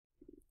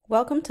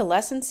Welcome to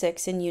Lesson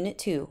 6 in Unit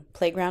 2,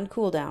 Playground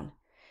Cooldown.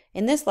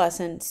 In this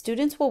lesson,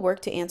 students will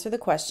work to answer the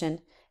question,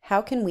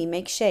 how can we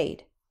make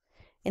shade?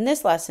 In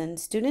this lesson,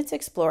 students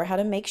explore how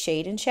to make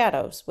shade and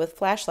shadows with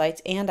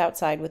flashlights and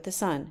outside with the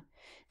sun.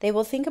 They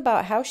will think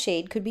about how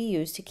shade could be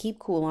used to keep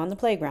cool on the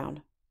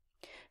playground.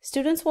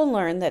 Students will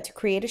learn that to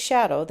create a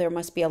shadow, there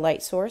must be a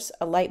light source,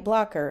 a light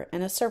blocker,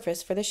 and a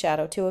surface for the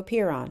shadow to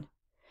appear on.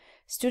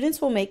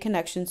 Students will make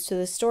connections to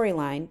the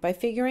storyline by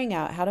figuring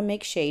out how to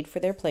make shade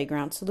for their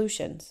playground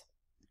solutions.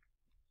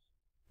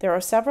 There are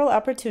several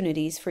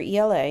opportunities for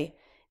ELA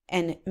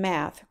and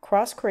math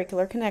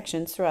cross-curricular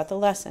connections throughout the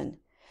lesson.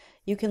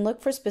 You can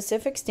look for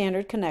specific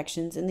standard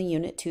connections in the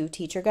Unit 2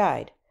 teacher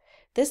guide.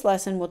 This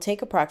lesson will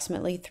take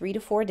approximately 3 to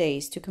 4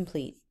 days to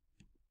complete.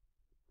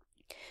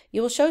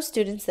 You will show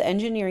students the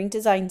engineering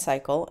design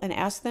cycle and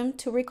ask them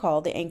to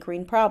recall the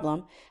anchoring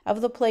problem of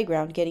the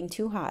playground getting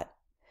too hot.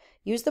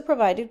 Use the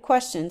provided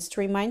questions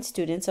to remind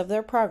students of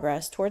their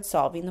progress towards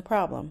solving the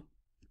problem.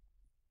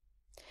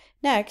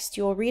 Next,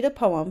 you will read a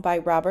poem by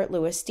Robert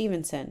Louis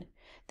Stevenson.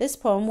 This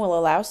poem will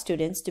allow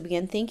students to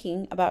begin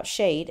thinking about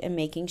shade and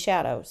making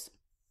shadows.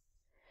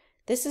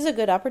 This is a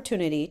good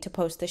opportunity to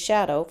post the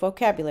shadow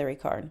vocabulary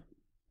card.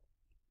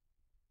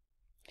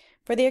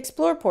 For the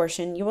Explore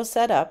portion, you will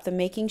set up the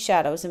Making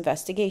Shadows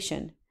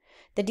investigation.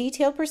 The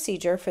detailed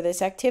procedure for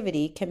this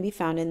activity can be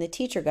found in the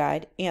teacher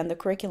guide and the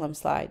curriculum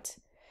slides.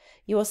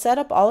 You will set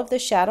up all of the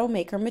Shadow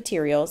Maker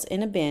materials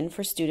in a bin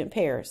for student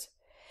pairs.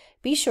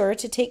 Be sure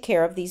to take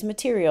care of these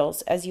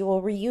materials as you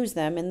will reuse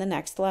them in the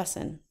next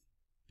lesson.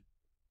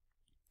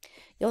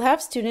 You'll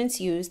have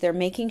students use their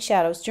Making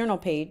Shadows journal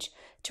page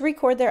to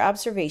record their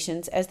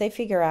observations as they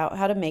figure out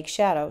how to make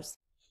shadows.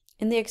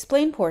 In the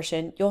Explain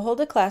portion, you'll hold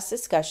a class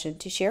discussion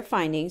to share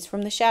findings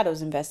from the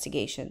shadows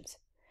investigations.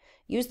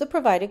 Use the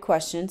provided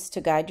questions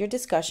to guide your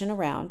discussion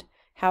around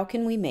how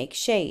can we make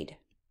shade.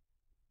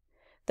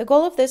 The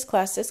goal of this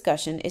class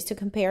discussion is to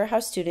compare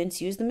how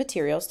students use the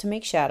materials to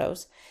make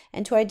shadows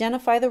and to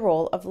identify the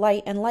role of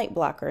light and light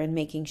blocker in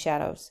making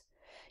shadows.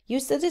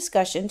 Use the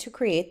discussion to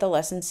create the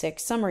Lesson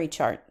 6 summary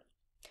chart.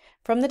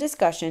 From the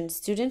discussion,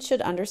 students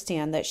should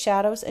understand that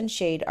shadows and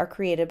shade are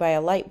created by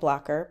a light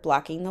blocker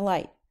blocking the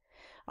light.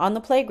 On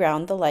the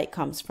playground, the light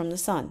comes from the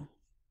sun.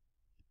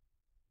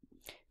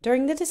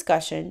 During the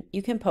discussion,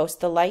 you can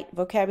post the light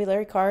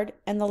vocabulary card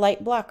and the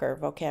light blocker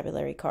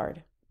vocabulary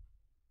card.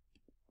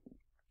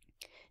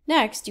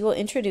 Next, you will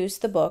introduce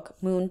the book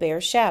Moon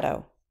Bear's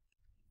Shadow.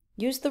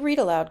 Use the Read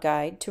Aloud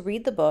guide to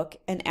read the book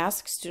and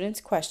ask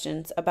students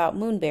questions about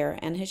Moon Bear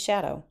and his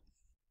shadow.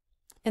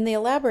 In the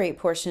Elaborate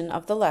portion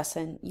of the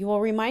lesson, you will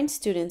remind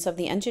students of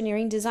the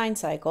engineering design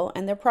cycle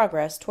and their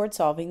progress toward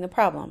solving the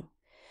problem.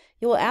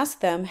 You will ask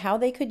them how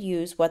they could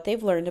use what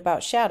they've learned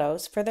about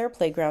shadows for their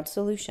playground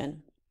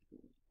solution.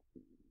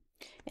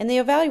 In the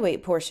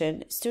Evaluate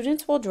portion,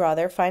 students will draw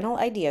their final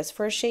ideas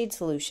for a shade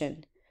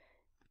solution.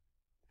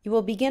 You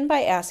will begin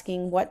by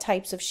asking what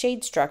types of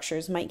shade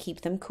structures might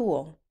keep them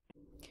cool.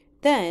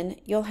 Then,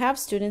 you'll have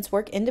students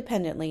work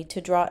independently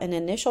to draw an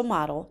initial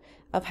model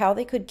of how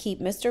they could keep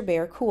Mr.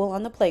 Bear cool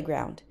on the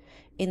playground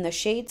in the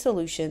Shade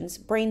Solutions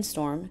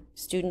Brainstorm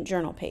student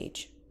journal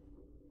page.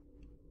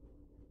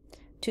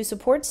 To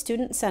support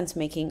student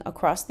sense-making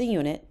across the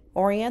unit,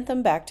 orient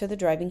them back to the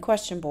driving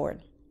question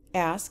board.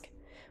 Ask,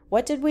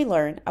 what did we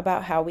learn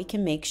about how we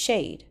can make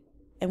shade?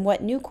 And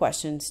what new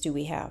questions do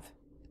we have?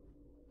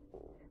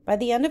 By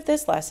the end of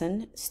this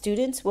lesson,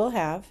 students will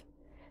have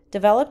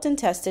developed and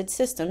tested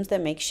systems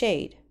that make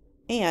shade,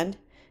 and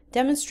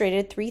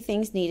demonstrated 3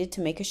 things needed to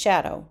make a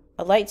shadow: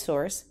 a light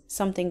source,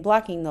 something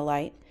blocking the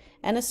light,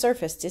 and a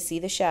surface to see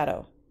the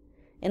shadow.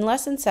 In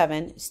Lesson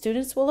 7,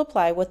 students will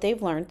apply what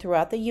they've learned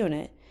throughout the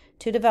unit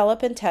to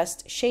develop and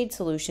test shade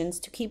solutions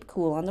to keep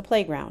cool on the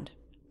playground.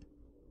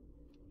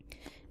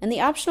 In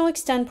the optional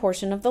Extend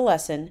portion of the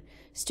lesson,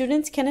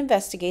 students can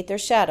investigate their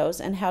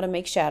shadows and how to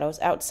make shadows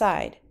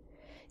outside.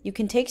 You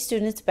can take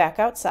students back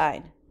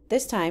outside.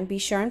 This time, be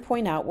sure and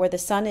point out where the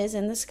sun is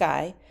in the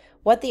sky,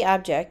 what the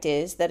object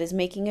is that is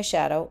making a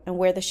shadow, and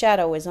where the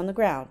shadow is on the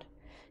ground.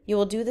 You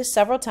will do this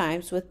several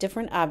times with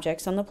different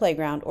objects on the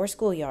playground or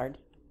schoolyard.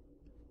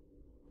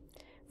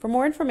 For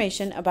more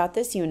information about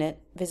this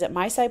unit, visit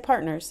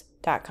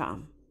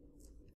myscipartners.com.